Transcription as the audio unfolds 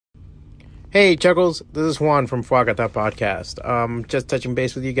Hey, Chuckles. This is Juan from Fuagata Podcast. Just touching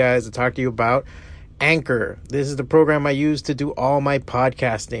base with you guys to talk to you about Anchor. This is the program I use to do all my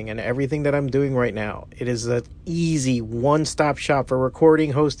podcasting and everything that I'm doing right now. It is an easy one-stop shop for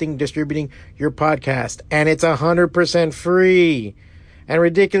recording, hosting, distributing your podcast, and it's 100% free and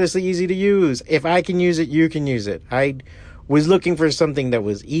ridiculously easy to use. If I can use it, you can use it. I was looking for something that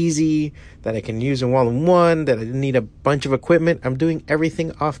was easy, that I can use in one-on-one, that I didn't need a bunch of equipment. I'm doing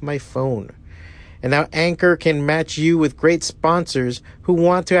everything off my phone. And now Anchor can match you with great sponsors who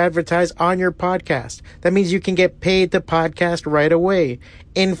want to advertise on your podcast. That means you can get paid to podcast right away.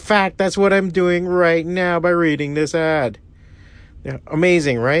 In fact, that's what I'm doing right now by reading this ad. Yeah,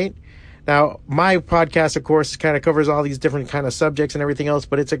 amazing, right? Now, my podcast, of course, kind of covers all these different kind of subjects and everything else,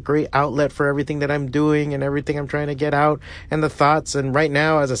 but it's a great outlet for everything that I'm doing and everything I'm trying to get out and the thoughts. And right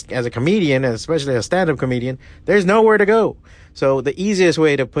now, as a comedian, and especially a stand-up comedian, there's nowhere to go. So the easiest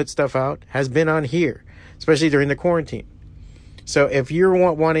way to put stuff out has been on here, especially during the quarantine. So if you're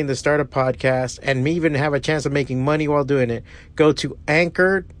wanting to start a podcast and even have a chance of making money while doing it, go to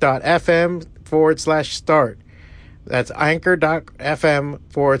anchor.fm/start. That's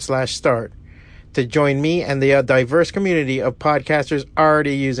anchor.fm/start to join me and the diverse community of podcasters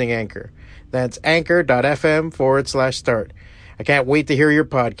already using Anchor. That's anchor.fm/start. I can't wait to hear your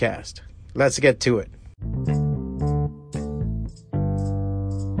podcast. Let's get to it.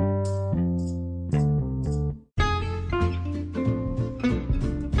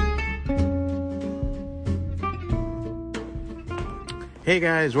 Hey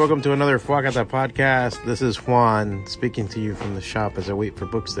guys, welcome to another Fuagata podcast. This is Juan speaking to you from the shop as I wait for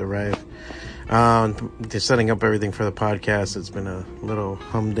books to arrive. Just setting up everything for the podcast. It's been a little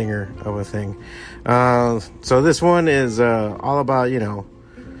humdinger of a thing. So this one is all about,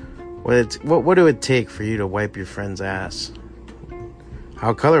 what do it take for you to wipe your friend's ass?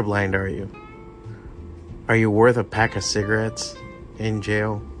 How colorblind are you? Are you worth a pack of cigarettes in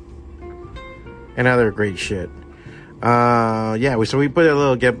jail? And other great shit. So we put a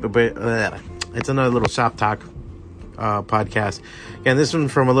little it's another little shop talk podcast. And this one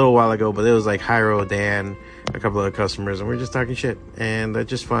from a little while ago, but it was like Hyro, Dan, a couple of customers, and we're just talking shit, and that's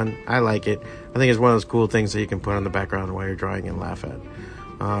just fun. I like it. I think it's one of those cool things that you can put on the background while you're drawing and laugh at.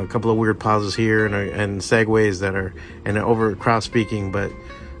 A couple of weird pauses here and segues that are and over cross speaking, but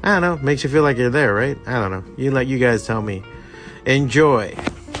I don't know, makes you feel like you're there, right? I don't know. You guys tell me. Enjoy.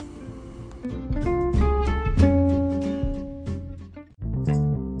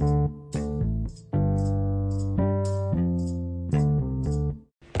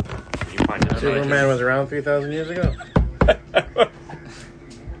 Superman was around 3,000 years ago.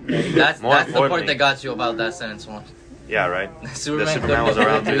 That's the part that got you about that sentence one. Yeah, right. Superman was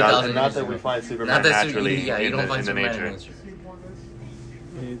around 3,000. Not that we find Superman naturally you don't find in the Superman nature. in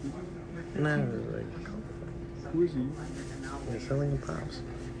nature. No, who is he? He's selling pops.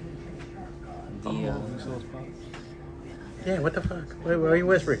 Yeah, what the fuck? Why are you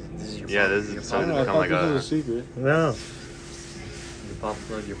whispering? Yeah, this is starting to become like a secret. No. Your pop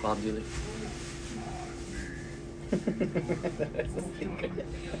plug, your pop dealer. I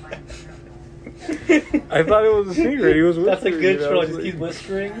thought it was a secret. He was whispering. That's a good troll. Just keep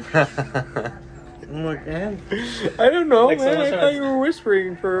whispering. Look, man. I don't know, Like man. I someone thought you were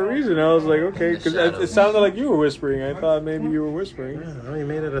whispering for a reason. I was like, okay, because it sounded like you were whispering. I thought maybe you were whispering. Yeah, you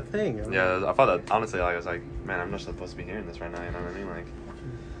made it a thing. Yeah, I thought that honestly. Like, I was like, man, I'm not supposed to be hearing this right now. You know what I mean? Like,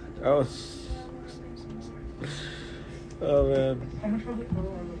 oh man,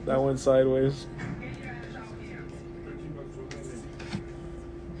 that went sideways.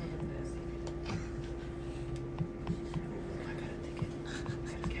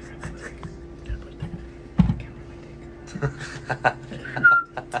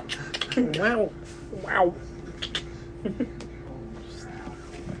 Wow.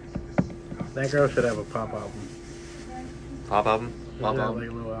 That girl should have a pop album. pop album. Like a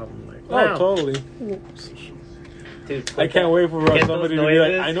little album. Like, wow. Totally. Dude, I can't wait for somebody to be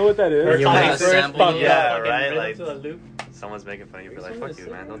like, I know what that is. Yeah, right. Like someone's making fun of you. Be like, fuck you,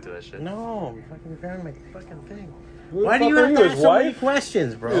 man. Don't do that shit. No, I'm fucking grabbing my fucking thing. Why do you have to ask so many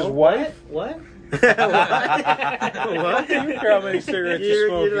questions, bro? His wife? What? What? You care how many cigarettes you're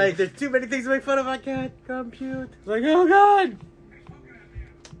smoking. You're like, there's too many things to make fun of. I can't compute. It's like, oh god.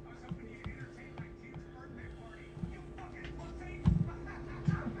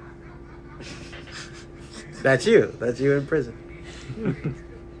 That's you. That's you in prison.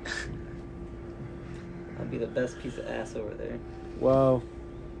 I'll be the best piece of ass over there. Wow.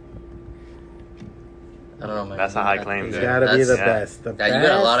 I don't know, man. That's a high claim, He's dude. gotta be the Yeah. best. The Yeah, you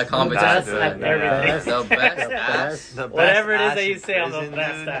got a lot of best. competition. dude. at Yeah. everything. The best ass. The best Whatever it is ass that you in say, I'm the prison,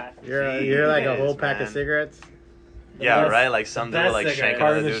 best dude. at. You're like a Jeez, whole pack of man. cigarettes. Yeah, best- right? Like some dude best like cigarette. shanking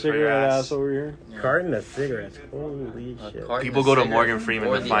Carton another of dude for your cigarette ass ass. over here. Carton of cigarettes. Holy A shit. carton People of go to cigarettes Morgan Freeman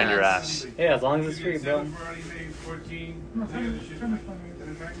for to the find your ass. Yeah, as long as it's free, bro.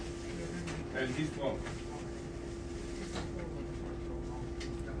 And he's 12.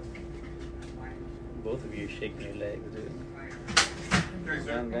 Both of you shaking your legs, dude. Okay,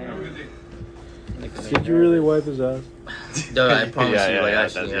 sir. Damn. Have a good day. Did you really wipe his ass? No, I promise yeah, you, yeah, like yeah,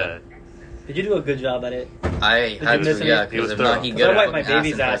 actually, that's- yeah. Did you do a good job at it? I had you miss to, yeah, any- He was because if thorough. not, he Because got I a wipe my fucking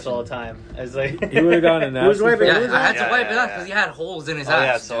baby's ass infection. all the time. I was like, You would have gotten an Who's ass. wiping infection? Yeah, I had to Yeah, wipe it yeah, out because he had holes in his Oh yeah,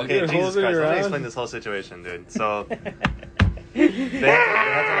 ass. so dude. okay, Holes Jesus in Christ, your let me ass? explain this whole situation, dude. So they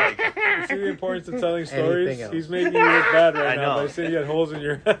had to like, See the importance of telling stories? Anything else. He's making you look bad I right now know. by saying you had holes in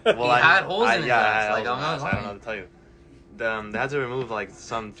your ass. well, He I had holes in his yeah, ass, I had like, holes in I'm my not ass, I don't know lying. what to tell you. They had to remove like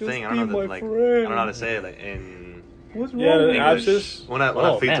some Just thing. I be don't know, my like I friend. don't know how to say it, like in What's Yeah, wrong? an English. abscess? When I Oh,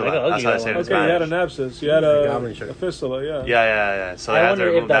 man, fistula, I got that's how I say it in Okay, you had Spanish. an abscess. You had Goblin a sugar. fistula, yeah. Yeah. So I they had to wonder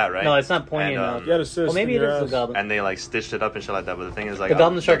remove if that, right? No, it's not pointy And, enough. You had a cyst Well, maybe in it your is the ass. goblin. And they like stitched it up and shit like that. But the thing is, like, The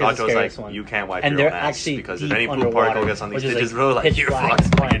goblin shark is the doctor was like, scariest one. you can't wipe And your own they're ass actually because if deep any poop underwater, particle gets on these which is, stitches, like, bro, like pitch you're black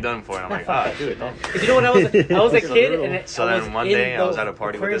fucked. point. You're done for. And I'm like, ah, dude. No. Because you know when I was a kid and it, So I then was one in day I the was at a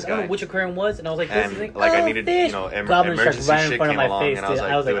party with aquarium, this I don't guy. know which aquarium was, and I was like, this And is like, like I oh, needed, fish. you know, Goblin shark emergency right in shit front of came my along, face. and I was Dude.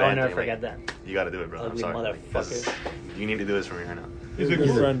 like, I was like, dude, I'll never Anthony, forget like, that. you got to do it, bro. I'm Ugly sorry. motherfucker. 'Cause You need to do this for me right now. You're a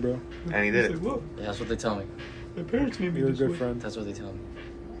good friend, bro. And he did it. Yeah, that's what they tell me. You're a good friend. That's what they tell me.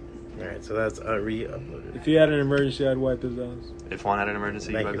 Alright, so that's re-uploaded. If he had an emergency, I'd wipe his ass. If Juan had an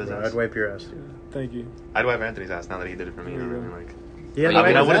emergency, Thank wipe you, his bro. ass. I'd wipe your ass. Yeah. Thank you. I'd wipe Anthony's ass now that he did it for me. You know what I mean? Like, Yeah, I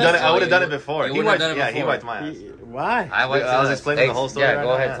mean, I would have done it. I would have done it You before. would've He wiped. done it Yeah, he before. wiped my ass. Why? I wiped I was his ass. explaining the whole story Yeah, right go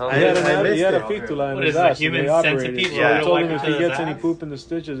now, ahead. yeah. Tell I me. He had, I missed he had it. a fistula in What his is it, ass. human and they operated. centipede? So Yeah. they told him Wipe if it he to his gets any ass? poop in the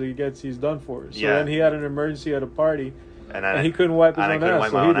stitches, he's done for. So Yeah. then he had an emergency at a party, And and he couldn't wipe his and I own couldn't ass,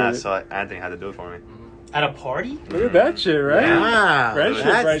 wipe so my he own did ass, it. so Anthony had to do it for me. At a party? Look at that shit, right? Wow. Friendship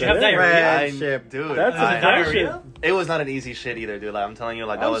That's right there. friendship. Dude, That's Is it a diarrhea? friendship. it was not an easy shit either, dude. Like I'm telling you,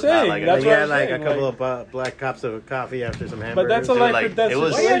 like that I'm was saying, not like. that's Like, what yeah, I'm like a saying, couple like- of black cups of coffee after some hamburgers. But that's a Dude, life like, or death it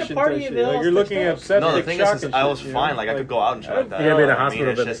was- Why are you at a situation. party type if shit. they all Like, you're looking stitched at up? septic No, the thing shock is, and I shit, was you fine. know? Like I could go out and shit like that. You gotta be in the I mean, hospital,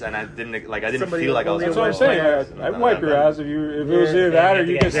 it's but just, and I didn't like. I didn't somebody feel like I was. else That's what I'm saying. I'd wipe your ass if you was either that or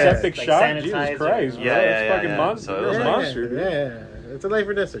you get Yeah. septic Like shock. sanitizer. Jesus Christ, bro. Yeah, That's yeah, fucking yeah. monster. So it You're was a like- monster, dude. Yeah, it's a life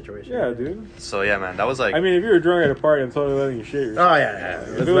or death situation. Yeah, dude. So yeah, man, that was like. I mean, if you were drunk at a party, I'm totally letting you shit yourself. Oh yeah.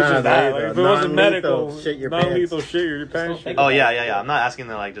 If it was just that, like, if it wasn't medical, shit your non-lethal pants. shit your pants. think Oh about yeah. I'm not asking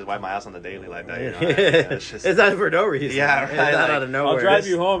to like just wipe my ass on the daily like that. You know? It's just. It's not for no reason. Yeah, It's right, not like, out of nowhere. I'll drive This-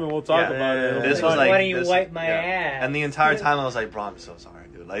 you home and we'll talk Yeah, about it. This It'll was be like. Why don't you this- wipe my yeah. ass? And the entire time I was like, bro, I'm so sorry,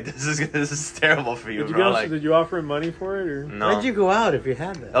 dude. Like this is terrible for you, Did you, bro. give Like him, did you offer him money for it or? no. Why'd you go out if you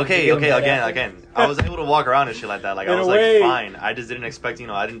had that? Okay, Did you give him again. that I was able to walk around and shit like that. Like In I was a like way- fine. I just didn't expect,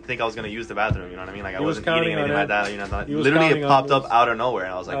 I didn't think I was gonna use the bathroom. You know what I mean? Like I He was wasn't counting eating anything on like it. that. You know, He was literally counting it on popped this. up out of nowhere,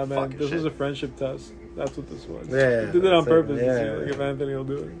 and I was like, Oh man, fuck this shit. was a friendship test. That's what this was. Yeah, He did it on so, purpose to yeah. see like, if Anthony will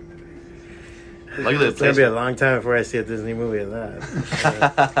do it. Look at the It's gonna place. be a long time before I see a Disney movie of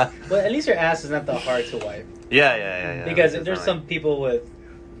that. But at least your ass is not that hard to wipe. Yeah. Because It's there's not some people with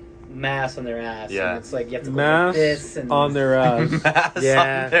mass on their ass. Yeah. And it's like you have to go Mass like this and on their ass. like mass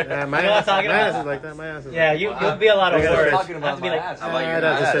Yeah, on there. my You know what ass, I'm talking my ass about? is like that. My ass is Yeah, like you'll be a lot of I gotta work. stretch- Talking about Have to be my like, ass. that. How about I'd your have to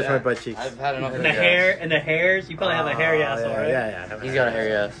ass? stretch my butt cheeks. I've had enough. and the hair and the hairs. You probably have a hairy ass, yeah, right? yeah. He's got a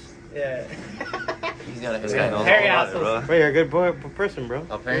hairy ass. Yeah. He's got a This hairy guy knows ass. Hairy all about it, bro. assholes. Wait, you're a good boy, person, bro.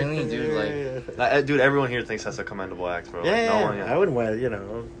 Apparently, dude, like. Dude, everyone here thinks that's a commendable act, bro. Yeah, Like, yeah. no one, I wouldn't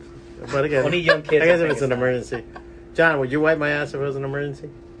want But again, Only young kids I guess will if it's think an it's emergency. John, would you wipe my ass if it was an emergency?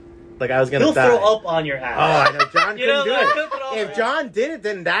 Like I was gonna He'll die. throw up on your Oh, ass. I know. John You know, couldn't like, do he'll it. throw If up. John did it,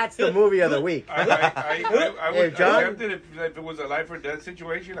 then that's the movie of the week. I would If John- accept it if it was a life or death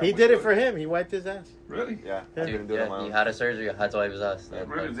situation. I He would did do it for him. He wiped his ass. Really? Yeah, Yeah. I couldn't do it on my Yeah, he own. had a surgery. I had to wipe his ass.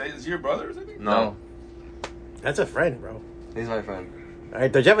 Really? Is he your brother or something? No, That's a friend, bro. he's my friend. All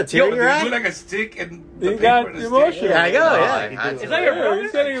right, did you have a tear Yo, in your you eye? do like a stick and He the got paper and the emotional. stick. Yeah, I know. No, Yeah. I had to. Is that your Yeah, brother?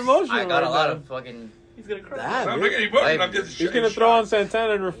 he's getting emotional. I got a right lot now. of fucking. He's gonna cry. That, I'm dude. making any emotion. I- I'm just He's gonna throw on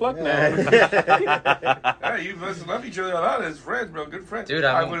Santana and reflect now. Yeah, you must love each other a lot as friends, bro. Good friends. Dude,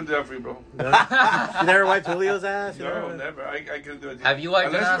 I I'm- wouldn't do that for you, bro. You never wiped Julio's ass? You No, know? never. I couldn't do it. Have you wiped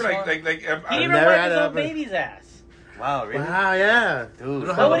an Unless ass you're once? like He I've even never wiped had his that own happen. baby's ass. Wow, really? Wow, yeah. Dude,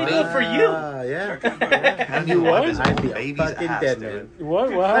 don't What would he do have for you? Yeah. How do You wipe what? his I'd be a baby's fucking ass, dead dude? man. What?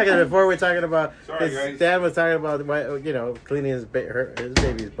 What Like happened? before, we're talking about Sorry, his guys. dad was talking about cleaning his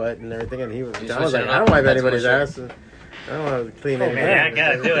baby's butt and everything, and he was. You I was switching like, it I up? don't wipe That's anybody's my shirt. ass. And I don't want to clean Oh, anybody's man, I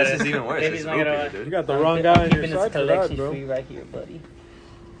gotta do it. This is even worse. Baby's It's not gonna roofier, want- dude. You got the wrong guy on your Keeping this side for that, collection bro. free right here, buddy.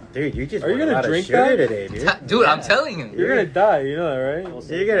 Dude, you just Are you want a gonna lot of drink sugar that? today, dude. Dude, I'm telling you. You're gonna die. You know that, right?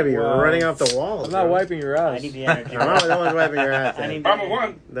 You're gonna be Wow. running off the walls. I'm not bro. wiping your I ass. need the energy. I'm not the one wiping your ass. I Ed. need Mama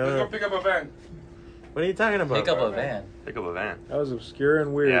one. No. Let's go pick up a van. What are you talking about? Pick up bro? a van. Pick up a van. That was obscure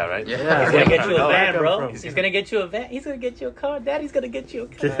and weird. Yeah, right? Yeah. Yeah. He's gonna get you a No, van, come bro. from? He's gonna get you a van. He's gonna get you a car. Daddy's gonna get you a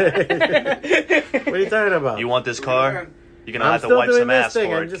car. What are you talking about? You want this car? You're gonna I'm have to still wipe doing some this ass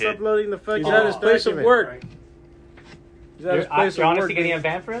thing. for I'm it, just kid. uploading the fucking. He's at his place of document. work. He's at his place You're of honestly work. getting a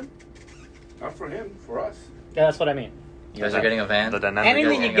van for him? Not for him, for us. Yeah, that's what I mean. You guys are getting a van? The dynamic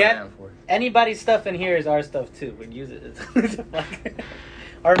Anything You you guys are get, getting a van for. anybody's stuff in here is our stuff too. We use it.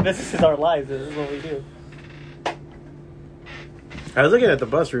 Our business is our lives. This is what we do. I was looking at the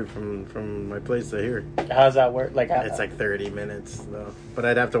bus route from my place to here. How does that work? Like, how, It's like 30 minutes though, but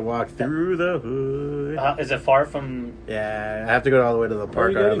I'd have to walk through the hood. is it far from? Yeah, I have to go all the way to the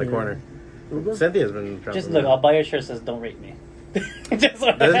park you out on the getting corner. Uber? Cynthia's been Just dropping look. me I'll off. buy your shirt that says "Don't rate me." Just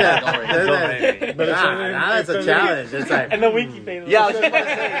Doesn't that- Don't rate me. doesn't Don't that- rate me. But it's Nah, that's a challenge. It's like and the winky face. Yeah, I was just about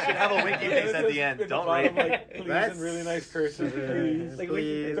to say, you should have a winky face at the end. Don't rate me. Like, please, That's- in really nice cursive, please. Like,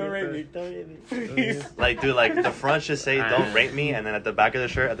 Please. don't rate me. Don't rate me. Please. Like, dude, like, the front should say, don't rate me, and then at the back of the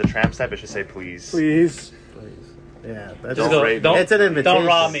shirt, at the tramp stamp, it should say, please. Please. yeah, that's Don't Go- rate me. don't, It's an invitation. Don't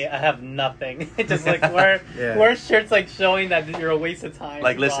rob me. I have nothing. Just like Yeah. wear shirts like showing that you're a waste of time.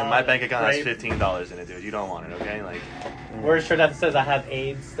 Like, listen, my Rob, bank account has right? $15 in it, dude. You don't want it, okay? Like, Wear a shirt that says I have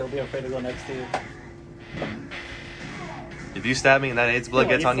AIDS. Don't be afraid to go next to you. if you stab me and that AIDS blood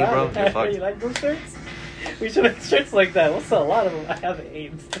gets on you, bro, you're You fucked. like those shirts? We should have shirts like that. We'll sell a lot of them. I have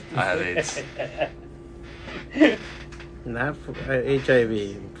AIDS. I have AIDS. Not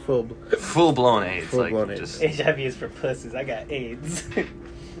HIV. Full-blown AIDS. Full-blown Like, AIDS. just... HIV is for pussies. I got AIDS.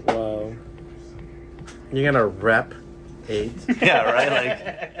 Wow. You're gonna rep AIDS. Yeah, right?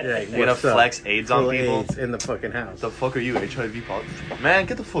 Like, You're like, you're gonna what's up? flex AIDS on Full people? AIDS in the fucking house. The fuck are you, HIV positive? Man,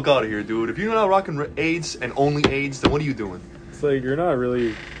 get the fuck out of here, dude. If you're not rocking AIDS and only AIDS, then what are you doing? It's like you're not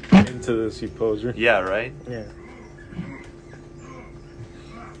really into this, you poser. Yeah, right? Yeah.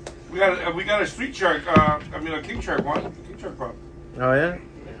 We got a street shark. A king shark one. King shark pop. Oh yeah.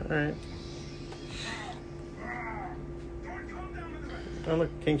 All right. Oh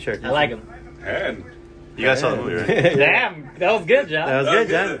look, King Shark. I like him. And You guys saw the movie, right? Damn, that was good, John. That was good,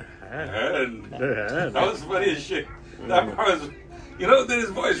 John. and that was funny as shit. That part was, you know who did his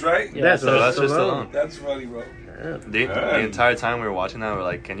voice, right? Yeah, That's Sylvester Stallone. Stallone. That's funny, bro. The entire time we were watching that, we were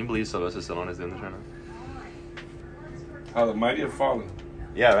like, can you believe Sylvester Stallone is doing this right now? How the mighty have fallen.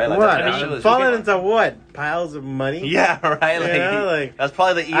 Yeah, right? Like, What? that's ridiculous. Falling into what? Piles of money? Yeah, right? Like, You know, like- that's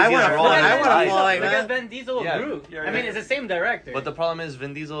probably the easiest wanna role fall- in I his wanna life. fall like Look that. at Vin Diesel Yeah. grew. Yeah, I mean, yeah. it's the same director. But the problem is,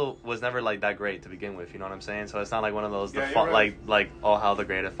 Vin Diesel was never like that great to begin with. You know what I'm saying? So it's not like one of those Yeah, you're right. like how the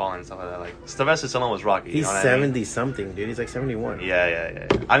great have fallen and stuff like that. Like Sylvester Stallone was Rocky. You He's know what I mean? 70 something, dude. He's like 71. Yeah.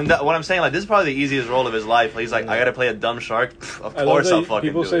 I mean, what I'm saying, like, this is probably the easiest role of his life. He's like, I gotta play a dumb shark. Pff, of I love course, that I'll fucking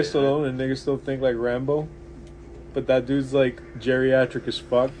people do say it. Stallone and niggas still think like Rambo. But that dude's like geriatric as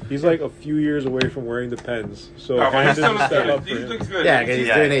fuck. He's like a few years away from wearing the pens. So No, but he hand still doesn't looks step up good. for He him. looks good. Yeah, because he's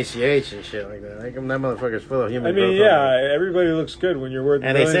Yeah. doing HGH and shit like that. Like, that motherfucker's full of human I mean, growth yeah, hormone. everybody looks good when you're worth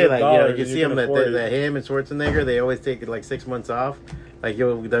And they millions say, of like, dollars you and see him, can that afford it. him and Schwarzenegger, they always take like 6 months off. Like,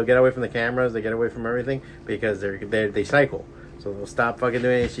 they'll get away from the cameras, they get away from everything because they cycle. So they'll stop fucking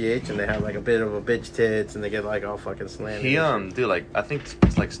doing HGH and they have like a bit of a bitch tits and they get like all fucking slanted. He dude, like, I think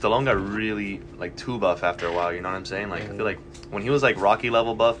it's like Stallone got really like too buff after a while. You know what I'm saying? Like, I feel like when he was like Rocky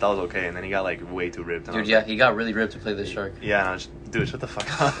level buff, that was okay, and then he got like way too ripped. And I Dude, was yeah, like, he got really ripped to play this shark. yeah. And I was just, dude, shut the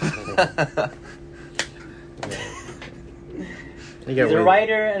fuck up. He got He's a way-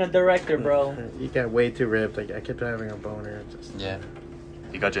 writer and a director, bro. He got way too ripped. Like, I kept having a boner. It's just, Yeah.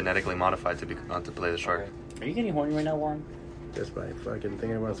 He got genetically modified to play the shark. Are you getting horny right now, Juan? just by fucking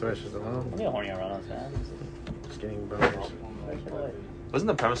thinking about Sylvester I'm Stallone. getting horny around us, man. Just getting boners. Wasn't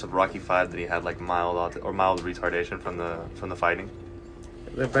the premise of Rocky 5 that he had like mild retardation from the fighting?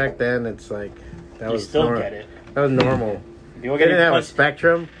 But back then, it's like that You was still normal. get it. That was normal. People They didn't have a punched.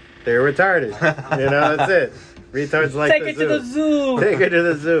 spectrum. They were retarded. You know, that's it. Retards like Take the it zoo. to the zoo. Take it to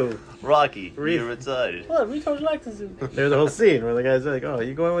the zoo. Rocky, Re- you're retarded. What? Retards like the zoo. There's a whole scene where the guy's like, "Oh,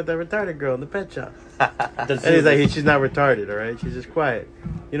 you going with that retarded girl in the pet shop?" The zoo. And he's like, "She's not retarded, all right? She's just quiet.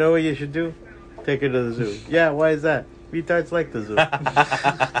 You know what you should do? Take her to the zoo." Yeah, why is that? Retards like the zoo.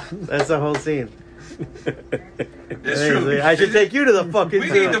 That's the whole scene. It's true. I should take you to the fucking We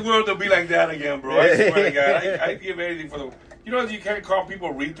zoo. need the world to be like that again, bro. I swear to God. I'd give anything for the... You know, you can't call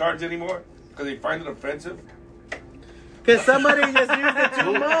people retards anymore because they find it offensive. Because somebody just used it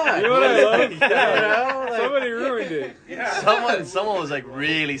too much. You know what I love? You know, like- Somebody ruined it. Yeah. Someone was like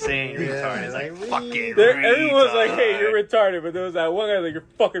really saying Yeah, retarded. It's like like, fucking Everyone was like, "Hey, retard. you're retarded," but there was that one guy like, "You're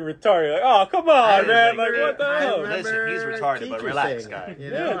fucking retarded." Like, oh, come on, man! Like, what the I hell? remember Listen, he's retarded, but teachers relax, saying guy. it, You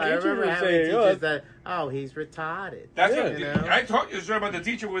know, Yeah, I teachers remember were having saying, teachers "Oh, that, oh, he's retarded. That's Yeah. what, You know? I told you a story about the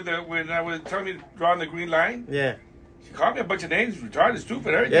teacher when I was telling me to draw on the green line. Yeah. She called me a bunch of names, retarded,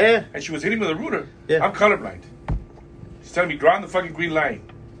 stupid, everything. Yeah. And she was hitting me with a ruler. Yeah. I'm colorblind. She's telling me, draw on the fucking green line.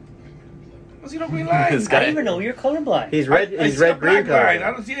 I don't see no green line. This I guy- didn't even know you're colorblind. He's red. I He's see a red green black line. I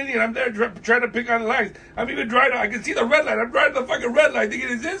color. don't see anything. I'm there trying to pick on the lines. I'm even drawing. I can see the red line. I'm drawing the fucking red line. Thinking,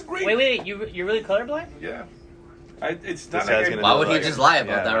 is this green? Wait, you're really colorblight? Yeah. It's This not guy's like gonna Why do would he like- just lie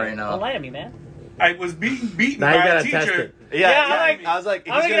about yeah, that right Don't now? lie to me, man. I was being beaten Now you by a gotta test teacher it. Yeah, Yeah, I was like,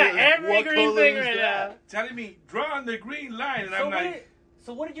 I'm he's looking gonna- at every what green color thing is right that? now. telling me, draw on the green line. And So I'm like,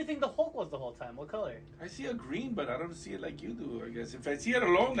 what did you think the Hulk was the whole time? What color? I see a green, but I don't see it like you do, I guess. If I see it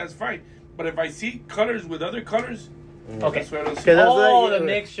alone, that's fine. But if I see colors with other colors, Okay. that's where I don't see 'Cause it. that's Oh, like- the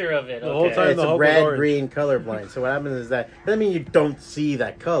mixture of it. The whole Okay. time- It's the Hulk was red, orange. green, colorblind. So what happens is that doesn't mean you don't see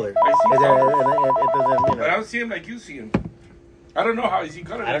that color. I see It color. doesn't. You But I know. don't see him like you see him. I don't know how I see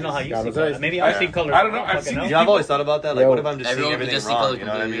colors. I don't know how you Yeah, see but color. I- Maybe I Yeah. see color. I don't know. I've fucking seen know. these You know, I've always thought about that. Like, Yo. what if I'm just Everyone seeing can everything just see wrong? color You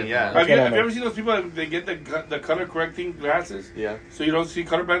know what I mean? completely Yeah. different. Have you ever seen those people that they get the color correcting glasses? Yeah. So you don't see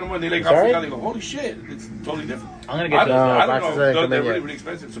colorblind no more. And they like Sorry? they go, holy shit, it's totally different. I'm gonna I get don't, those. No, I don't boxes know. ain't They're come in really, yet. really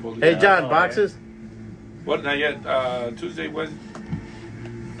expensive, supposedly. Hey, John, boxes What? Not yet. Tuesday, Wednesday.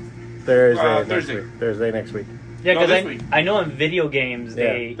 Thursday. Next Thursday. week. Thursday next week. Yeah, No, because this week. I know in video games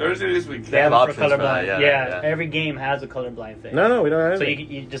they Thursday this week. they have have it for options for colorblind. that, Yeah, yeah. every game has a colorblind thing. No, we don't have So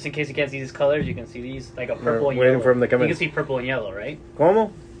anything. you just in case you can't see these colors, you can see these like a We're purple and waiting yellow. for 'em to come you in. can see purple and yellow, right?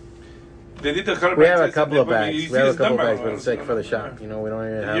 Cuomo? They did the colorblind We have a test, couple and of they put- bags. you We see have a this couple number bags, on but it. it's sick for the shop. You know, we don't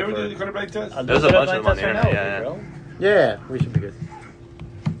even Have you have. ever did the colorblind test? I'll do There's a bunch of them on the colorblind test internet, right now, yeah, bro. Yeah, we should be good.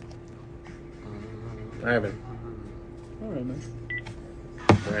 Ivan. Alright, man.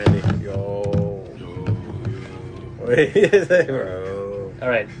 Randy. Yo. Wait, bro. All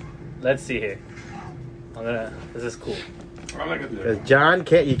right, let's see here. This is cool. I like it. Because John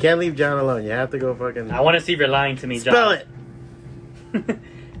can't. You can't leave John alone. You have to go fucking. I want to see if you're lying to me, John. Spell it.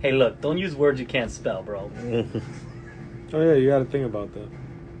 Hey, look, don't use words you can't spell, bro. Oh yeah, you got to think about that.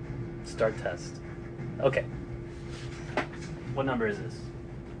 Start test. Okay. What number is this?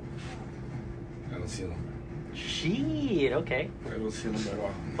 I don't see them. Shit. Okay. I don't see them at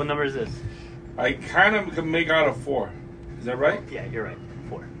all. What number is this? I kind of can make out a 4. Is that right? Yeah, you're right.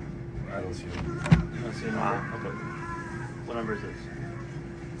 4. I don't see them. You don't see a number? Okay. What number is this?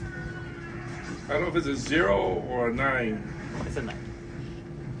 I don't know if it's a 0 or a 9. It's a 9.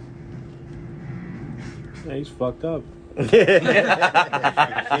 Yeah, he's fucked up. He's done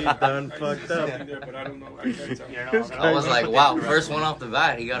I fucked see something up. there, but I don't know. I can't tell. You're not- I was like, wow, first one off the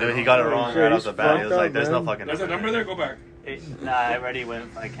bat, he got Dude, it. he got it Oh, wrong shit, right off he's the bat. He was fucked like, up, "There's no man. fucking." There's a number there. Go back. Nah, I already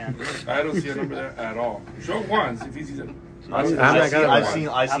went. I can't. I don't see a number there at all. Show it once if he sees it. I've seen, I'm not I've seen, gonna- I've seen,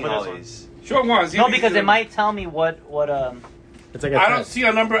 I've How seen about all this one? these. Show it once. see No, if he because sees it might tell me what. It's like a I don't test. see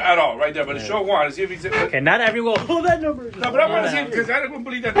a number at all right there, but show it once. See if he says. Okay, not everyone. Oh, that number. No, but I want to see it because I don't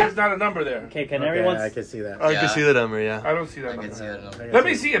believe that there's not a number there. Okay, can Okay, everyone? I can see that. I Yeah. can see the number. Yeah. I don't see that I can number. see that number. Let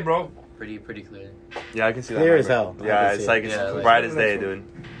me see it, bro. Pretty clear. Yeah, I can see that. Clear as number. hell. I Yeah, can it's see like it. it's Yeah, like- bright as day, dude.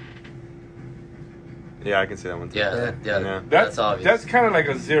 Yeah, I can see that one too. Yeah, Yeah. that's obvious. That's kind of like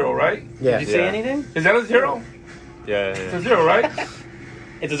a 0, right? Yeah. Did you say Yeah. anything? Is that a 0? Yeah, It's yeah, a 0, right?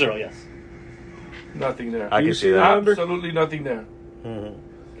 It's a 0. Yes. Nothing there. I You can see see the that. number? Absolutely nothing there. Mhm.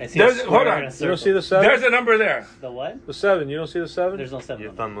 I see There's- a square hold on. and a You You don't see circle. the 7? There's a number there. The what? The 7. You don't see the 7? There's no 7.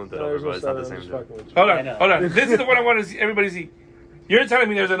 Your on thumb moved it No, over, there's but no it's not the 7. I'm same. just Joke. fucking with you. Hold I on, know. hold on. This is the one I want to see. Everybody see. You're telling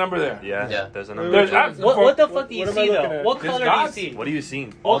me there's a number there. Yeah, Yeah. there's a Wait, number. There's wait, abs- What the fuck do you What am I see looking though? at? What There's color do you dots? see? What are you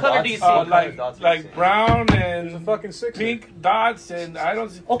seeing? What color do you see? Like brown There's a and fucking 6. pink dots, and I don't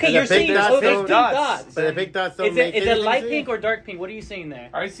see. Okay, And you're the pink seeing dots there's don't- pink dots. But the pink dots don't Is make it anything light to pink you. or dark pink? What are you seeing there?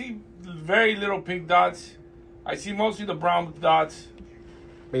 I see very little pink dots. I see mostly the brown dots.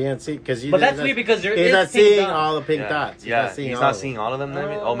 But you don't see because you. But that's not- weird because there he's is not pink seeing dots. all the pink Yeah. dots. Yeah, seeing he's all not of them. seeing all of them.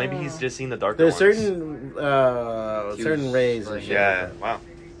 Maybe. Oh, maybe he's just seeing the darker There's ones. certain Hues, certain rays and like- shit. Yeah. Wow.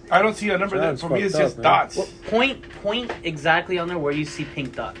 I don't see a number there. Sounds For me, it's fucked just up, man. dots. Well, point exactly on there where you see pink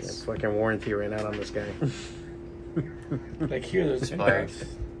It's dots. fucking warranty right now on this guy. Like here, there's pink Expired. dots.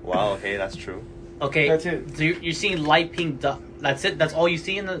 Wow. Okay, that's true. Okay, That's it. So you're seeing light pink dot. That's it. That's all you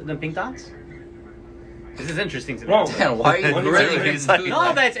see in the pink dots. This is interesting to me. Bro, Man, why are you What is really it? He's like-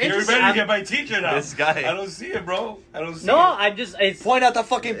 No, that's you're interesting. ready to I'm- get my teacher now. This guy. I don't see it, bro. I don't see No, it. I just it's. Point out the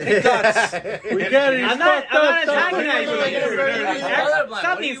fucking pink dots. We get it. I'm not attacking There, anybody. there, there. Stop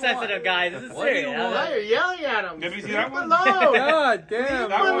What do being you want? sensitive, guys. This is What do you serious. want? Now you're yelling at him. Let me see that one. Below. God damn.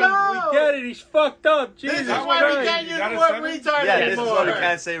 That bro. one- We get it. He's fucked up. This Jesus is why we Christ. can't use Got the a word seven? retard Yeah, this is anymore. why we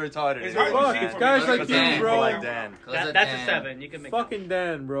can't say retarded. It's hard to Fuck, see it's from guys here. like Dan. you, bro. Like Dan. That's a 7. You can make. Fucking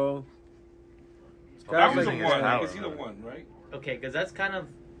Dan, bro. That was a Guys like 1. I power, can see the right? 1, right? Okay, because that's kind of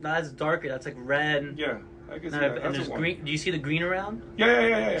that's darker. That's like red. Yeah, I can see And that. That's there's a 1. green. Do you see the green around? Yeah.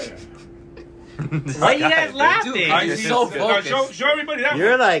 Why are you guys laughing? Dude, I You're see so it. Now, focused. show everybody that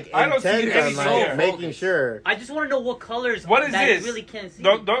You're one. like I don't see intent any on so like focused. making sure. I just want to know what colors. What is that this? I really can't see.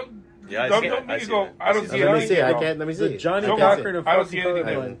 Don't Yeah, I don't see it. make I it see go. it. I don't see it. Let me see. I Anything, can't. Let me The see. Johnny Show Cochran me. of I don't fucking see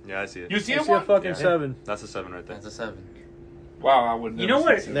anything. colorblind. Yeah, I see it. You see I it? see a One? fucking Yeah. 7. That's a 7 right there. That's a 7. Wow, I would. You know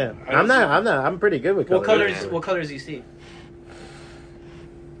what? Yeah, I don't I'm not. I'm pretty good with What colors. colors? What colors do you see?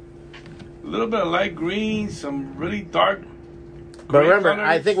 A little bit of light green, some really dark. But gray remember, colors.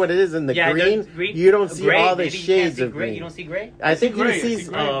 I think what it is in the green, there's you don't see gray, all the maybe you can't shades see of gray. green. You don't see gray. I think gray, you I see.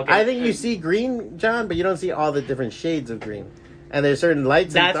 see gray. Oh, okay. I think you see green, John, but you don't see all the different shades of green. And there's certain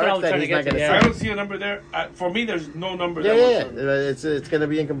lights and That's what I darks was that trying he's to not get going to, to I see. don't see a number there. For me, there's no number Yeah, there. yeah, whatsoever. it's going to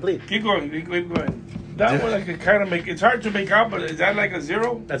be incomplete. Keep going. Keep going. That one I could kind of make. It's hard to make out, but is that like a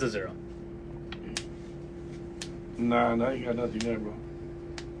 0? That's a 0. Nah, you got nothing there, bro.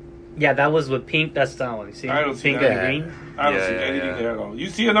 Yeah, that was with pink. That's that one. You see, I don't see pink that. and green. I don't Yeah, see yeah, anything yeah. there at all. You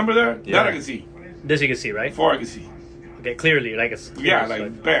see a number there? Yeah. That I can see. This you can see, right? 4 I can see. Okay, clearly, like it's Yeah,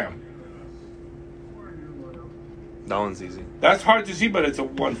 like bam. That one's easy. That's hard to see, but it's a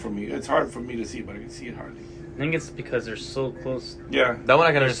 1 for me. It's hard for me to see, but I can see it hardly. I think it's because they're so close. Yeah. That one I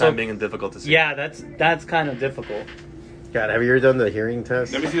can They're understand so- being difficult to see. Yeah, that's kind of difficult. God, have you ever done the hearing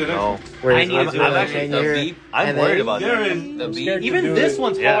test? Let me see the next No. one. Where I it's need to like, do it. and The you're- beep. I'm and worried then- about There that. is. The beep. scared to Even do this it.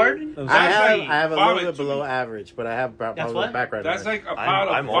 one's Yeah. hard. I That's have like a little vomit bit to below me. average, but I have probably what? background. That's noise. like a pile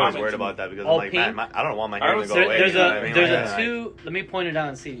of I'm always vomit worried to me. about that because All I'm like, pink? man, I don't want my I hair don't to go see- away. There's you know a what I mean? there's Like, a 2. Let me point it out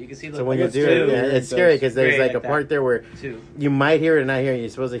and see. You can see the. So when you That's do it, two. yeah, it's scary because there's Great, like a like part that. there where 2. you might hear it or not hear it. You're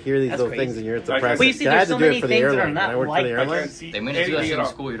supposed to hear these That's little crazy. things and you're Like, suppressed. But you see, I had there's to so do it many for the things that are airline. not When I worked for like the that. I airline. can't see They made us do that anything shit at in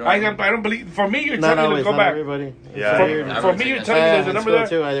all. school, you don't I know. don't believe. For me, you're Not telling me always, to go not back. everybody. Yeah, For, yeah. for me, you're telling me there's a in number school there.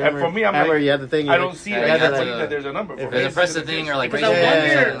 too. I And remember. for me, I'm remember like, you had the thing. I don't see it. Yeah, I you don't have believe to- that there's a number. For if me, There's a it's press the just thing a or like Because raise I your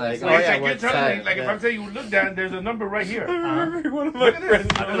wonder, hand. like, So oh it's yeah, like you're what telling me, side? like if Yeah. I'm saying you look down, there's a number right here. One of my Look at this. friends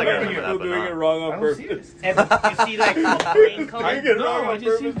I feel like I remember people that, but doing not. it wrong I on don't see purpose. it. And you see like a plain color. I Doing it know, wrong I on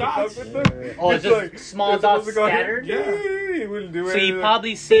just see purpose to dots. fuck with them. Oh, it's just small they're supposed dots to go here. scattered? Yeah. He wouldn't do So you anything.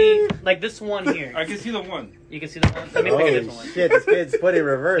 probably see like this one here. I can see the 1. You can see the one. Let me pick Holy this one. shit! This kid's put in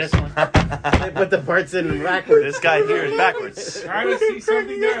reverse. This one. They put the parts in backwards. This guy here is backwards. Trying to see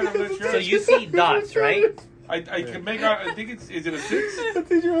something there, and I'm not sure. So you see dots, right? I can make out. I think it's. Is it a 6? The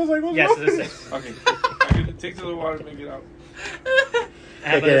teacher was like, "What's Yes, wrong?" it's a 6. Okay. I can take to the water and make it out.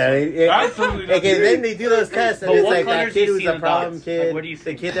 How about Okay, this one? Absolutely not. okay, then they do those tests, and But it's what like that colors do kid you who's see a the problem dots? kid, Like, what do you the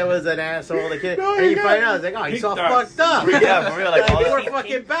see? kid that was an asshole, the kid, Oh, and you yeah. find out, it's like, oh, he's Pink all dots. fucked up. Yeah, for real, like all Poor that.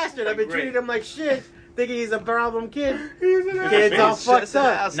 fucking bastard. I've been Great. treating him like shit, thinking he's a problem kid. He's an Kid's all It's fucked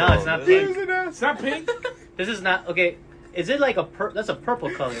up. No, it's not ass. pink. He's an ass. It's not pink. This is not okay. Is it like a that's a purple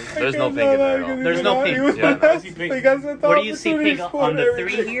color? There's no pink in there at all. There's no pink. Yeah, I see pink. Where do you see pink on the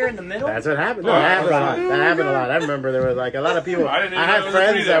 3 here in the middle? That's what happened. No, that happened a lot. That happened a lot. I remember there was like a lot of people. I I didn't even know had there was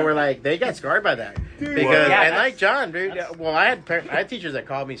friends three that there. were like, they got scarred by that because, Yeah, and like that's- John, dude. that's- Well, I had teachers that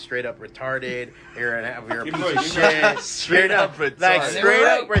called me straight up retarded. You're a Keep piece going, of keep shit. going. Straight up, like retarded. straight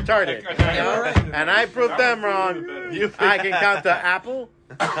up retarded. Like, And I proved them wrong. I can count the apple.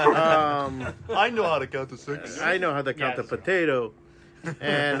 I know how to count to 6. I know how to count Yes. the potato.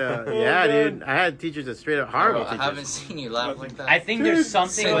 And yeah, dude, I had teachers that straight up horrible Bro, I haven't teachers. seen you laugh like that. I think there's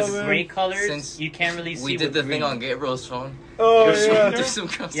something Since- with gray colors since you can't really see. we did with the green. thing on Gabriel's phone. Oh You're showing yeah. through some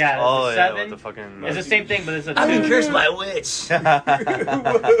girls. Yeah, Oh it's a yeah, 7. what the fucking. It's the same thing, but it's a 2. I've been cursed by a witch.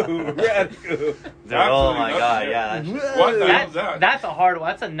 Whoa, radical. Dude, oh my Absolutely god, not. yeah. What the hell is that? That's a hard one.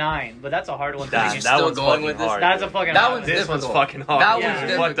 That's a 9, but that's a hard one. to That, do. You're that still one's going fucking with this? hard. That's a dude. fucking That hard one's one. This one's difficult. fucking hard. That Yeah.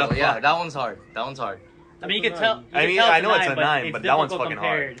 one's What the difficult. Yeah, fuck? that one's hard. That one's hard. I mean, you can tell. I You mean, can tell I know it's a but 9, it's but that one's difficult fucking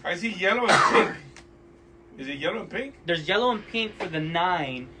hard. compared. I see yellow and pink. Is it yellow and pink? There's yellow and pink for the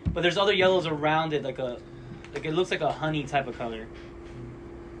 9, but there's other yellows around it, like it looks like a honey type of color.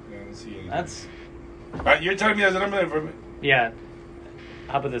 Yeah, I don't see it. That's You're telling me there's a number there for me? yeah.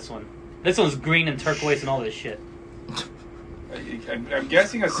 How about this one? This one's green and turquoise and all this shit. I'm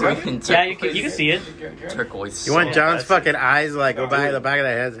guessing a 7. Green Yeah, you can see it. Turquoise. You want Yeah, John's that's fucking eyes like go No, by dude. the back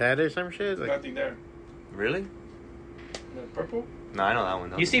of the head or some shit? Like, Nothing there. Really? Purple? No, I know that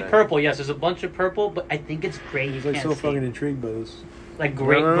one. You see purple, yes. There's a bunch of purple, but I think it's gray. You He's like can't so see. fucking intrigued by this. Like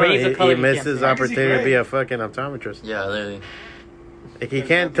gray, No. gray is a color He you missed can't his see. opportunity to gray? be a fucking optometrist. Yeah, literally. If he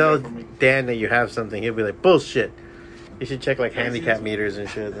can't tell Dan that you have something, he'll be like, bullshit. You should check like handicap meters and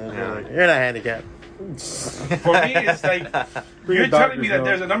shit. Yeah. Like, you're not handicapped. For me, it's like you're telling me that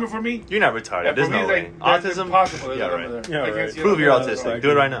there's a number for me. You're not retarded. Yeah, There's for me, no it's way. like, that's Autism. impossible. There's Yeah, a number right. there. Yeah, I can't right. see a Prove you're number. autistic. Do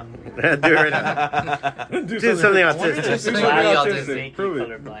it right now. Do it right now. Do Do something Wonder autistic. if Do it's something cloudy autistic. autistic, Prove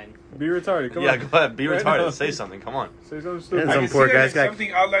it. colorblind. Be retarded. Come Yeah, on. go ahead. Be Right retarded. now. Say something. Come on. Say something And stupid. I some can poor see guy's that got-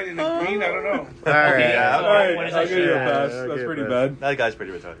 something outlined in the green. I don't know. All right. Yeah, All right, What is I'll that give you a shit? pass. Yeah, That's okay, pretty pass. bad. That guy's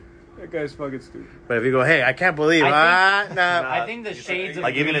pretty retarded. That guy's fucking stupid. But if you go, hey, I can't believe, I nah. I think the shades of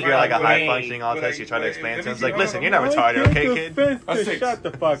Like even if green you're like a are high gray. functioning autist, Like, you try to like, explain let to me him. It's see, like, hold listen, on, you're not hold retarded, okay, kid? A six. Shut the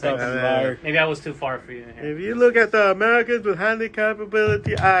fuck up, you liar. Maybe I was too far for you. If you look at the Americans with Handicap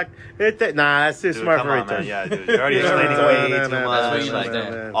Ability Act, that's too Dude, smart come for on, man. retard. Yeah, dude. You're already Yeah, explaining no, way no, too no, much. That's what you like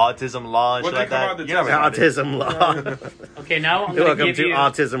like that. autism law and What shit like they come that. out the You're not test? retarded. Autism law. Okay, now I'm You're gonna welcome give to you.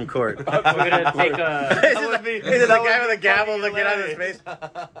 autism court. We're gonna take a. This is the guy with a gavel looking at his face.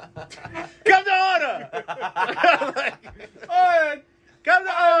 Come to order! Come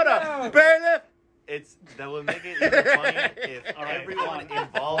to order! Bailiff! That would make it even funnier if All right, everyone Juan.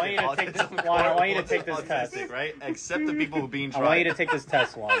 involved I in want you to take autism this- Juan, I want you to was take this test. autistic, right? Except the people who are being I want you tried. to take this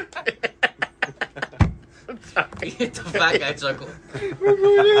test, Juan. the fat guy chuckle.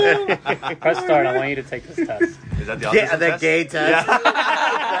 Press start. I want you to take this test. Is that the Yeah, autism the test? gay test.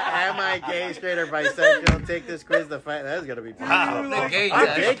 Yeah. Am I gay, straight, or bisexual? Take this quiz to fight. That's gonna be fun. The gay I'll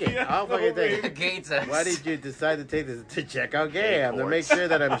test. take it. I'll fucking take The it. gay test. Why did you decide to take this? To check out gay I am, to make courts. sure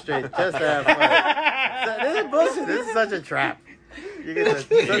that I'm straight, just to have fun. So, this is bullshit. This is such a trap. You're gonna I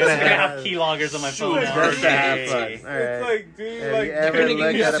have keyloggers on my phone now. just to have fun. All It's right. like, dude, Have like, you ever gonna give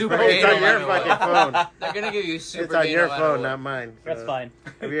looked you at a super phone? It's gay on no your matter what. fucking phone. They're gonna give you super It's on gay your no matter phone, what. not mine. That's So, fine.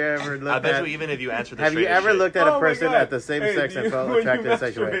 Have you ever I looked bet at? you even if you answer the Have you straightest ever shit- looked at a Oh my person God. at the same Hey, sex do and you- felt when you attracted in a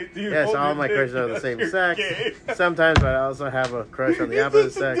sexual way? masturbate, do you Yes, hold all your my dick crushes are the like same you're sex. gay? Sometimes, but I also have a crush on the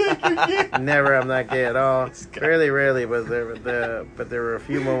opposite sex. Never, I'm not gay at all. Really, rarely, but there were a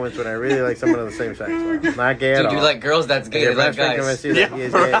few moments when I really like someone of the same sex. So, not gay at Dude, all. you like girls that's gay. Your They like best friend guys. convinced you that he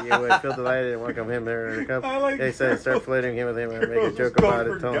is gay. You would feel delighted and welcome him there in a cup. I like They said start flirting him with him and make a Girls joke go about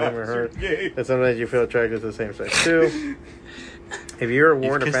for it, telling him or guys her who are gay. that sometimes you feel attracted to the same sex too. If you're You've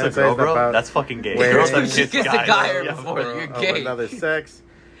warned or kissed a girl, fantasized bro? about That's fucking gay. Where- Girls that You kiss kissed a guys. guy Yeah. before. You're of gay. another sex, Stop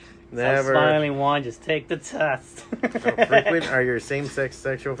never. smiling, Juan. Just take the test. How frequent are your same-sex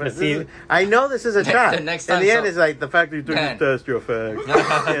sexual But fantasies? see- I know this is a trap. The next In time the end, some- it's like the fact that you took Dan. this test, you're a fag. You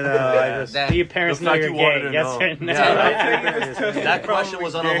know, I just. Dan, Do your parents The know fact you're you wanted gay? to Yes know. or no? Yeah. That question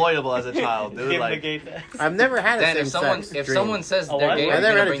was unavoidable as a child, dude. Give him the Like, gay test. I've never had a Dan, if someone same-sex if dream. someone says Oh, they're what? gay, I are you never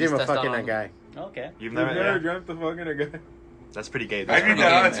gonna had a bring dream this of test fucking on a them? guy. Okay. you've You've never. never Yeah. dreamt of fucking a guy? That's pretty gay. I Dude. do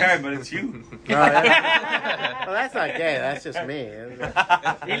that all the time, but it's you. Oh, yeah. Well, that's not gay. That's just me.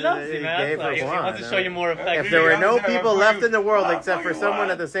 He loves you, Gay man. for That's he Juan, wants to no? show you more affection. If there were no Yeah, people fuck left you. in the world Oh, except fuck for you, someone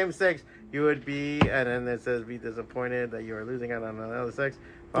Juan. of the same sex, you would be, and then it says, be disappointed that you are losing out on another sex.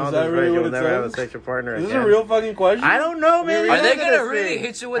 Follow that this really advice, you what will it never have a says? sexual partner Is this again. a real fucking question? I don't know, man. Are Look they at gonna this really thing.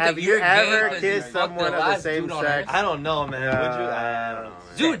 hit you with Have the you you're gay ever 'cause kissed you fucked someone of the last same dude on sex? Earth? I don't know, man. Would you? I don't know. Man.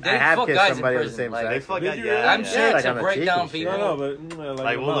 Dude, they I have fuck kissed guys in somebody of the prison. same Like, They sex. fuck Did that. you Yeah, really? I'm yeah. sure like to on the break cheek down and shit. people. No, but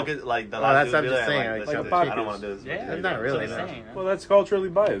Like we'll look at like the Oh, last that's dude what be I'm just like, saying, like, like this the dude, I don't pockets. want to do this. Yeah, Not really, that's what no. I'm saying, well, that's culturally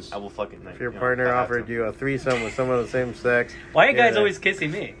biased. I will fucking. If your partner offered you a threesome with someone of the same sex, Why are you guys Yeah. always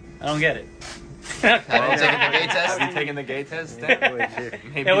kissing me? I don't get it. Have you taken the gay test? Have you taken the gay test? would Dan? you,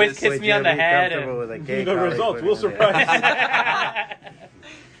 Maybe They always this- kiss would me you on the be head comfortable and- with a gay The colleague results putting will it in? surprise.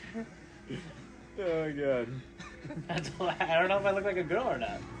 Oh god. I don't know if I look like a girl or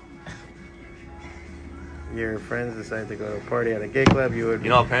not. Your friends decide to go to a party at a gay club, you would. You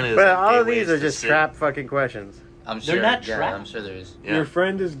know, apparently. But there's, like, all gay of these ways are to just sit. trap fucking questions. I'm They're sure. not Yeah, trapped. I'm sure there is. Yeah. Your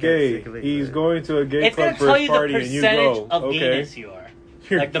friend is gay. Basically, He's yeah. going to a gay It's gonna club for tell his you the party, and you percentage go. of Okay. gayness you are.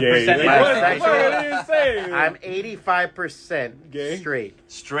 You're Like the gay. percentage. Like, What? sexual- What did you say? I'm 85% Gay? straight,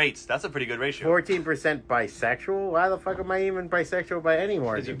 Straights. That's a pretty good ratio. 14% bisexual. Why the fuck am I even bisexual by any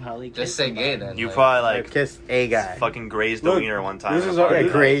more? Because you probably Just say gay then. You like, probably I've like kissed a guy. fucking grazed the Look, wiener one time. this at is a how- party.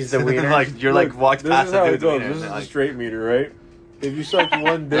 Yeah, grazed the wiener. Like you're like Look, walked this past is the how dude. it goes. wiener, This and is then, the like, straight meter, right? If you suck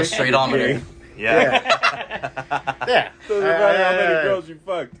one dick, The you're straightometer. gay. yeah. Yeah. Doesn't matter how many girls you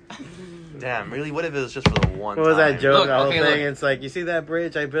fucked. Damn. Really? What if it was just for the one? What was time? that joke? Look, the whole okay, thing. look. It's like, you see that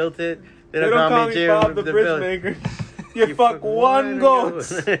bridge? I built it. They They don't call me Jim. Bob the bridge builder. maker. You fuck one goat.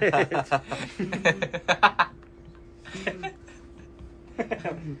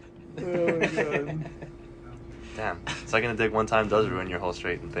 Oh my god. Damn, sucking a dick one time does ruin your whole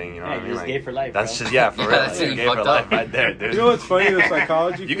straight thing. You know Yeah, what I mean? you're just gay for life, That's bro. just for real. That's You're it, gay you for fucked life up. right there, dude. You know what's funny? The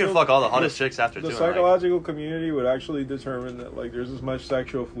psychology. You can field- fuck all the hottest chicks after The too. psychological community would actually determine that like there's as much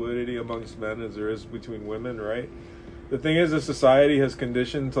sexual fluidity amongst men as there is between women, right? The thing is, the society has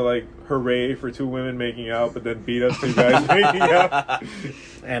conditioned to like hooray for two women making out, but then beat us two guys making out.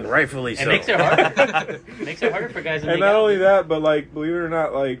 And rightfully so. It makes it harder. Makes it harder for guys. And not only that, but like, believe it or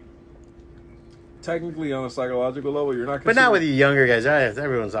not, like technically on a psychological level, you're not. But not with you younger guys.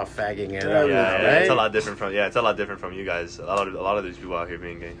 Everyone's all fagging it. Yeah, up, Yeah, right? it's a lot different from it's a lot different from you guys. A lot of these people out here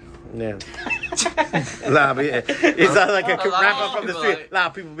being gay. Yeah. It's not like a A lot rapper of from the people street. A lot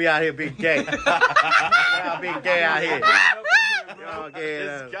of people be out here being gay. A lot of being gay out here. Y'all gay.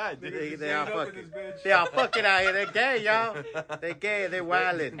 This guy, They all fucking. They all fucking out here. They're gay, y'all. They gay. They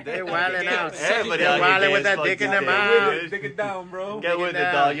wildin'. They're wildin' out. Everybody They're out here wildin' gay with as that dick fuck in their these mouth. days. Dig it down, bro. Get with it,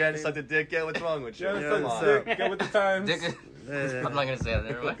 down. dog. You hadn't sucked a dick yet. What's wrong with you? Yeah, Come suck on. the dick. Get with the times. Dick- I'm not gonna say that.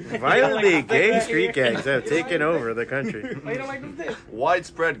 Never mind. Violently gay street gangs have taken over the country. Why you don't like this dick?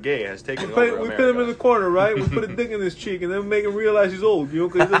 Widespread gay has taken We over put America. him in the corner, right? We put a dick in his cheek and then make him realize he's old, you know,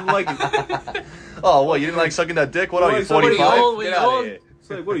 because he doesn't like it. Oh, what? You didn't like sucking that dick? What are you, Like, somebody 45? old, Get we out old. of here. It's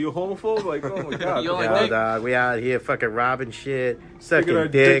like, what are you, homophobe? Like, oh my god. You only Yo, dick. dog, we out here fucking robbing shit, Taking our sucking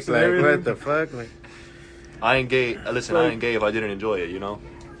dick. dicks and Like, what everything. the fuck? Like, I ain't gay. Listen, I ain't gay if I didn't enjoy it, you know?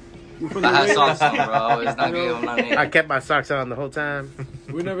 We're from the I had way- socks on, bro. It's not gay. I'm not I gay. kept my socks on the whole time.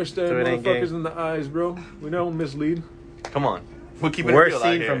 We never stare So it ain't gay. motherfuckers in the eyes, bro. We don't mislead. Come on. We'll keep it Worst real out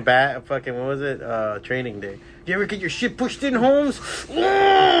scene here. from fucking, what was it? Training Day. Do you ever get your shit pushed in, Holmes?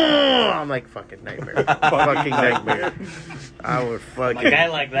 I'm like, fucking nightmare. Fucking nightmare. I would A fucking. guy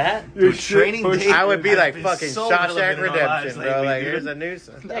like that? Your Dude, Training pushed- Day I would be has like been fucking so Shawshank relevant in our lives Redemption, bro. lately, Like, dude. here's a news.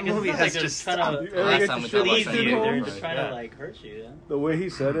 That movie it's has they're just trying You to ever Last get time your we shit talked about pushed something, in, they're Holmes? just trying Yeah. to like hurt you. Yeah? The way he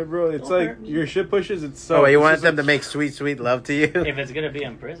said it, bro, it's Don't like hurt me. your shit pushes itself. Oh, you It's want just them to like- make sweet, sweet love to you? If it's gonna be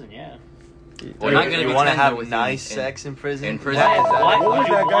in prison, yeah. We're not gonna You be want to tender have with you nice in- sex in prison? in prison. Why is that? Why- What would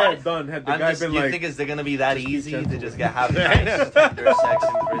you that guy want- have done had the I'm guy just, been you like, think it's going to be that just be easy to gentle. just get have nice tender sex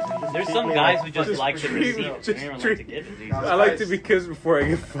in prison? There's Treat some me guys like- who just just like to treat- receive it. just They don't like treat- to give it. I like to be kissed before I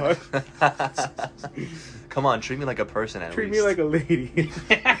get fucked. Come on, treat me like a person at Treat least. me like a lady.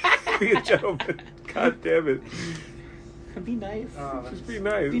 Be a gentleman. God damn it. Be nice. Just be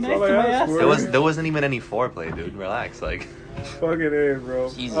nice. Be That's nice all I to my ask ass. for. There wasn't even any foreplay, dude. Relax, like Fucking A, bro.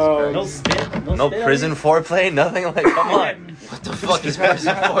 Jesus No Christ. spit. no spit prison foreplay, nothing. Like, come on. What the fuck is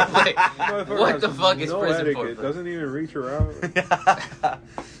prison foreplay? Motherfucker What has the fuck is no prison etiquette. foreplay? Doesn't even reach around.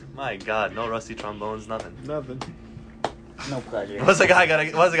 My God, no rusty trombones, nothing. Nothing. No pleasure. What's the guy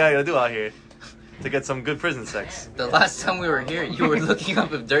gotta do out here to get some good prison sex? The last time we were here, you were looking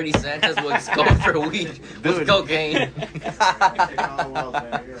up if Dirty Sanchez was going for weed with Dude. cocaine.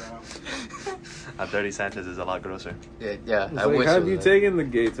 Dirty Sanchez is a lot grosser. Yeah, It's I like, wish. have it you was taken the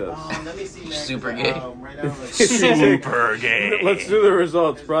gay test? Let me see, man. Super gay. Right now, like, Super gay. Let's do the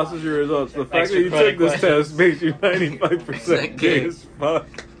results. Process your results. The fact Extra that you credit took this questions. test makes you 95% gay as fuck.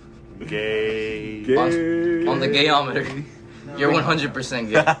 Gay. Gay. On the gayometer, you're 100%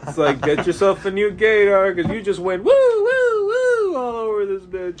 gay. It's like, get yourself a new gaydar, because you just went woo, woo, woo all over this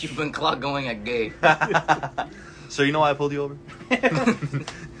bitch. You've been clock going at gay. So you know why I pulled you over?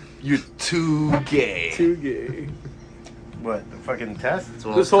 You're too gay. Too gay. What, the fucking test? It's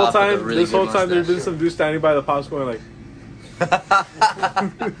one of This those whole cops with a time, really this whole good time, there's been mustache. some dude standing by the pops going like,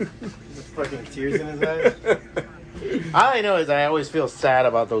 Just fucking tears in his eyes. All I know is I always feel sad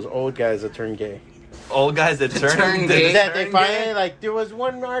about those old guys that turn gay. Old guys that turn gay. That they finally, like, there was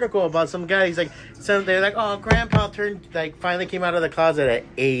one article about some guy, he's like, they're like, oh, grandpa finally came out of the closet at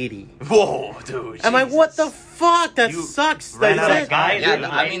 80. Whoa, dude. I'm like, what the fuck? That You sucks. ran That's out it. of guys. Yeah, Dude,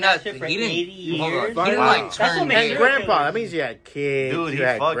 I mean, that that shit for he didn't. 80 Hold on, years. he didn't Wow. like That's turn what makes And it- gay. grandpa, that means you had kids, Dude, he you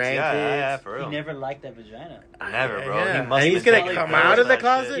had fucked. grandkids. Yeah, for He real. never liked that vagina. Never, bro. Yeah. He must And he's have gonna been come totally out of the gross,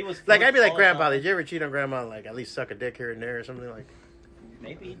 that shit. closet. He was Like, I'd be like, all the grandpa, time. did you ever cheat on grandma? Like, at least suck a dick here and there or something like.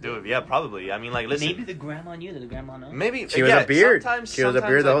 Maybe. Dude, yeah, probably. I mean, like, listen. Maybe the grandma knew. Did the grandma know? Maybe She was yeah, a beard. Sometimes, She was a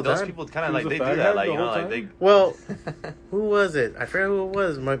sometimes, beard the like, whole those time. people kind of She like was they a do fag that, head like the you know, whole like time? they. Well, who was it? I forget who it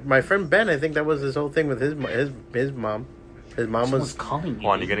was. My friend Ben. I think that was his whole thing with his mom. His mom Someone's was. calling me.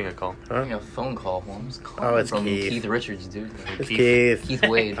 Hold on, you're getting a call. Getting a phone call. Holmes calling Oh, it's from Keith. Richards, dude. It's Keith. Keith. Keith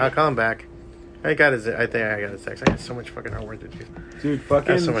Wade. I'll call him back. I think I got his text. I got so much fucking homework to do. dude, fucking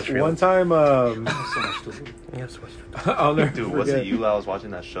That's so much one feeling. time, Yeah, so much. I'll never Dude, forget. was it you I was watching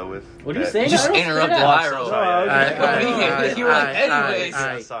that show with? What are you That- saying? Just I don't interrupt say that. viral. No, I was just- You were like, anyways.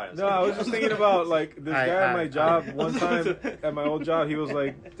 I'm sorry. No, I was just thinking about like this guy at my job. One time at my old job, he was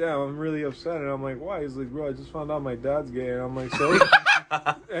like, "Damn, I'm really upset," and I'm like, "Why?" He's like, "Bro, I just found out my dad's gay," and I'm like, "So?"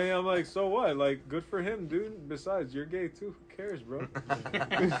 And I'm like, so what? Like, good for him, dude. Besides, you're gay too. Who cares, bro?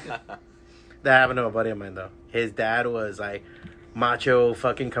 That happened to a buddy of mine though. His dad was like macho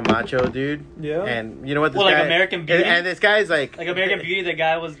fucking Camacho dude. Yeah. And you know what this Well, like guy, American Beauty? and this guy's like American Beauty, the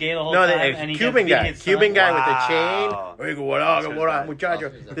guy was gay the whole no, time. the And he Cuban kept beating guy. his son. Cuban guy Wow. with the chain. Oigo, what up, That's what up, his muchacho?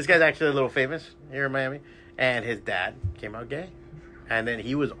 dad. This guy's actually a little famous here in Miami. And his dad came out gay. And then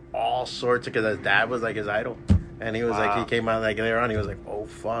he was all sorts of, because his dad was like his idol. And he was like, he came out like later on, he was like, oh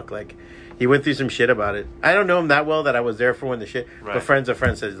fuck. Like, he went through some shit about it. I don't know him that well that I was there for when the shit. Right. But friends of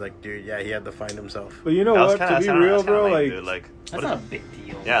friends says, like, dude, yeah, he had to find himself. But you know That was what? kinda- To be that's kinda- real, that's kinda bro, lame, like, dude. Like, That's what not a is- big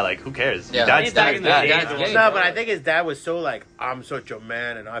deal. yeah, like who cares? Yeah, Dad's back in the day, dad's bro. gay, No, bro. but I think his dad was so like, I'm such a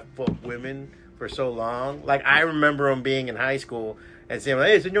man and I fuck women for so long. Like, I remember him being in high school and saying,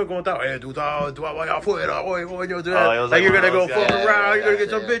 hey, señor, ¿cómo está? Hey, tú vaya afuera, oye, coño, do that. Oh, it was Like, like you're one gonna of go those fuck guys. around, you're gonna Yeah, get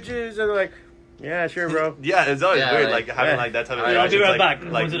some yeah. bitches. And they're like, yeah, sure, bro. Yeah, it's always Yeah, weird, like- like having yeah. like that type of I'll be reaction. right back.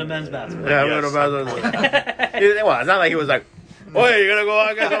 Like, Going to the men's bathroom. Yeah, Yes. I'm gonna well, it's not like he was like, oh, you're gonna go out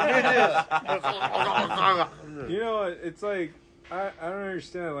and get some bitches. you know what? It's like, I don't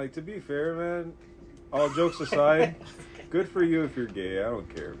understand. Like, to be fair, man, all jokes aside, good for you if you're gay. I don't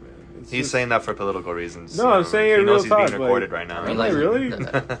care, man. It's He's just- saying that for political reasons. No, I'm saying it he knows real he's being talk, recorded like- right now. I mean, Am like, I really?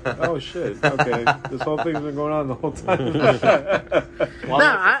 Oh shit! Okay, this whole thing's been going on the whole time. No,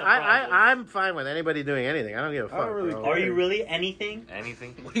 I'm fine with anybody doing anything. I don't give a I don't fuck. really bro. Are you really anything?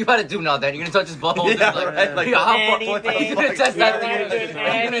 Anything? What are you about to do now, Dan? You're gonna touch his butthole? Yeah, Like, right, like, yeah, how fuck- what the anything. You're gonna test that Yeah, theory. dude, You're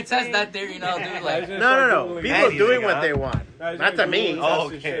gonna test anything. that theory now, dude. Like, No. People Anything, doing what huh? they want. Not to me. Oh, That's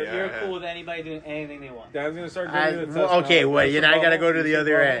the okay, shit. yeah. You're cool with anybody doing anything they want. Dan's gonna start giving you the test Well, okay, now. well, you know, I gotta go to the That's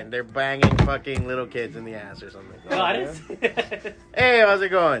other problem. end. They're banging fucking little kids in the ass or something. No, I didn't say that. Hey, how's it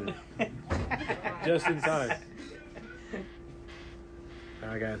going? Just in time.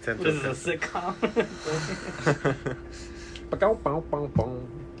 I got attention. This is a sitcom.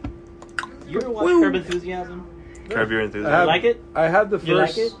 You ever watch Curb Enthusiasm? Curb Your I Enthusiasm. have- like it? I had the You like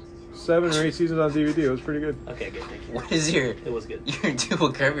first it? 7 or 8 seasons on DVD. It was pretty good. Okay, good, thank you. what is your It was good. dude?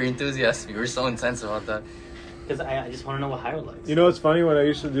 Curb Your Enthusiasm. You were so intense about that. Because I just want to know what Howard likes. You know what's funny? When I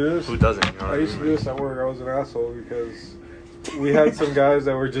used to do this, Who doesn't? You know what I used to do this at work. I was an asshole because we had some guys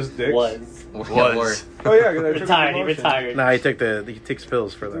that were just dicks. Was. Was. Oh yeah, because I took Retired, he my demotion. retired. No, he takes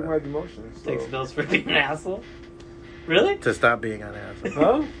pills for I took my that. demotion. So. Takes bills for being an asshole. Really? To stop being an asshole.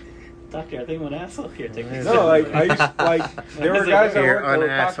 Huh? Doctor, I think I'm an asshole. Here, take these. No, like I used like there were guys at You're work that were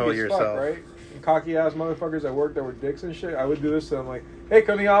un-asshole cocky as yourself. fuck, right? Cocky ass motherfuckers at work that were dicks and shit. I would do this to them like, hey,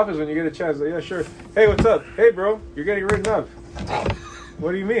 come to the office when you get a chance. Like, yeah, sure. Hey, what's up? Hey, bro, you're getting written up.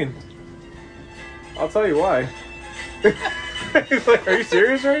 What do you mean? I'll tell you why. He's like, are you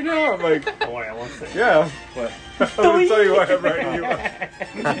serious right now? I'm like, Don't worry, I won't say. yeah. What? I'm gonna tell you why I'm writing you up.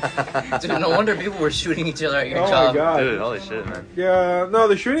 Dude, no wonder people were shooting each other at your Oh job. my god. Dude, holy shit, man. Yeah, no,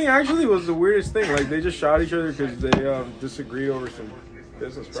 the shooting actually was the weirdest thing. Like, they just shot each other because they disagreed over some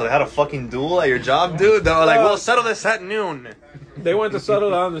business. So they had a fucking duel at your job, dude? They were like, we'll settle this at noon. They went to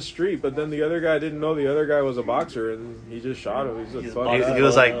settle down the street, but then the other guy didn't know the other guy was a boxer, and he just shot him. He's He's just a fucked boxer. up. He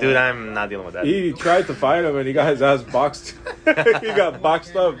was like, dude, I'm not dealing with that. He tried to fight him, and he got his ass boxed. He got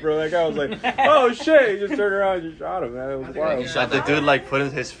boxed up, bro. That guy was like, "Oh shit!" He just turned around and just shot him. Man, it was wild. He shot The dude like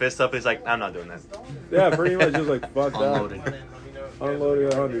put his fist up. He's like, I'm not doing that. Yeah, pretty much just like fucked Unloaded. out. Unloaded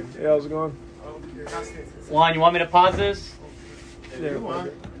 100. Hey, how's it going? Juan, you want me to pause this? Yeah, fuck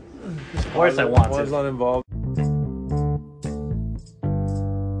it. Of course I want One's to. not involved.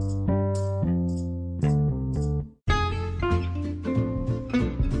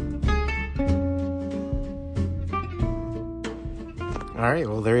 All right,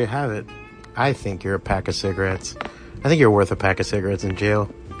 well, there you have it. I think you're a pack of cigarettes. I think you're worth a pack of cigarettes in jail.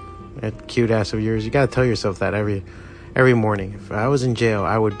 That cute ass of yours. You gotta tell yourself that every morning. If I was in jail,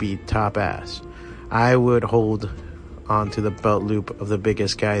 I would be top ass. I would hold onto the belt loop of the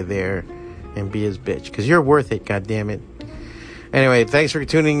biggest guy there and be his bitch. Because you're worth it, goddammit. Anyway, thanks for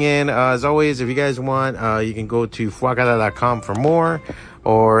tuning in. As always, if you guys want, you can go to fuacata.com for more,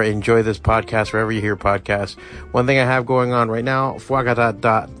 or enjoy this podcast wherever you hear podcasts. One thing I have going on right now,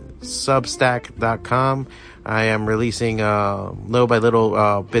 fuacata.substack.com. I am releasing little by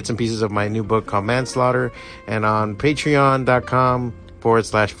little bits and pieces of my new book called Manslaughter. And on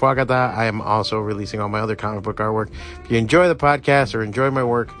patreon.com/fuacata, I am also releasing all my other comic book artwork. If you enjoy the podcast or enjoy my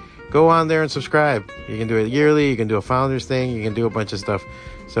work, go on there and subscribe. You can do it yearly. You can do a founders thing. You can do a bunch of stuff.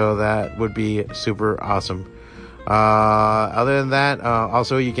 So that would be super awesome. Other than that,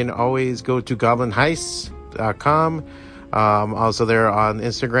 also you can always go to goblinheists.com. Also there on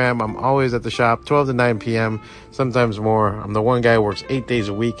Instagram. I'm always at the shop 12 to 9 p.m. Sometimes more. I'm the one guy who works 8 days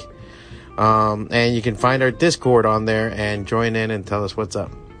a week. And you can find our Discord on there and join in and tell us what's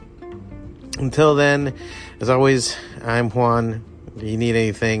up. Until then, as always, I'm Juan. If you need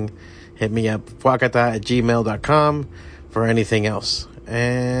anything, hit me up, fuacata@gmail.com, for anything else.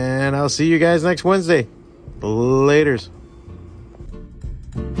 And I'll see you guys next Wednesday. Laters.